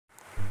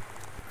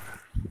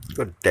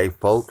Good day,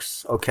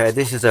 folks. Okay,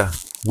 this is a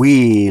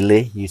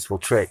really useful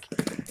trick.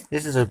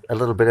 This is a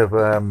little bit of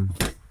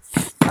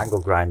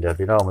angle grinder.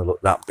 They normally look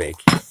that big.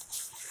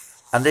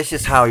 And this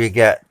is how you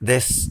get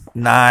this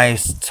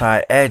nice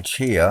tight edge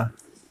here.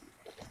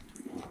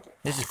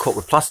 This is cut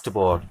with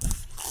plasterboard.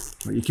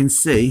 But you can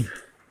see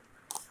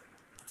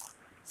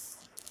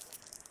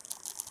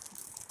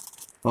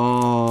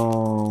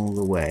all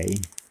the way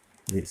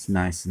that it's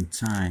nice and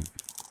tight.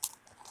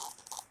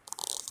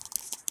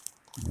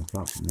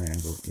 Apart from there,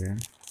 but yeah.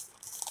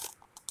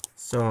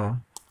 So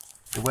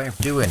the way of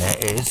doing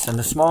it is, and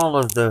the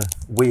smaller the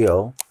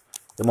wheel,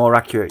 the more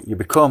accurate you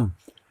become.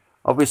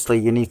 Obviously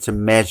you need to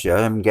measure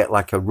and get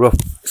like a rough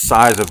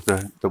size of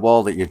the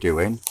wall that you're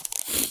doing.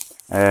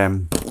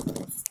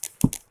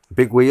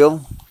 Big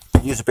wheel,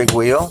 use a big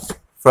wheel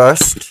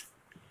first,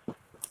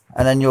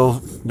 and then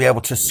you'll be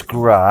able to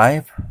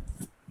scribe.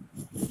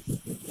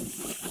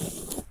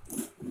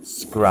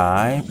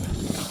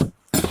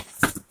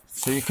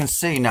 So you can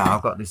see now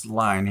I've got this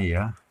line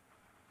here.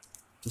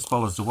 Just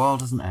follows the wall,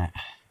 doesn't it?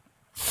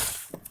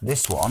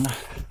 This one,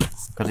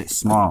 because it's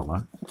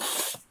smaller,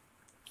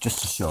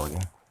 just to show you.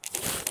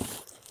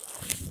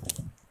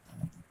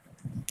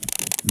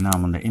 Now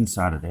I'm on the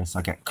inside of this,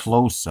 I get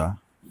closer.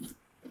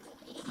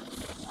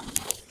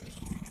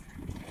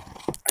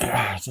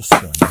 Just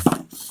showing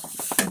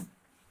you.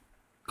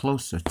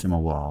 Closer to my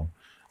wall.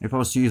 If I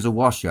was to use a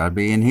washer, I'd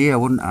be in here,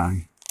 wouldn't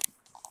I?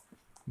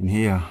 In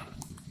here.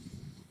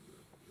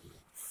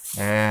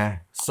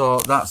 So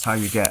that's how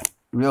you get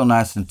real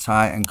nice and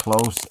tight and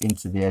close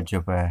into the edge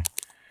of an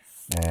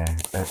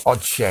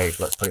odd shape,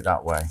 let's put it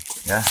that way.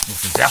 Yeah,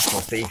 this is the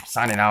Astral Thief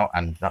signing out,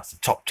 and that's the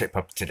top tip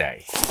of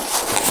today.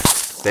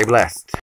 Stay blessed.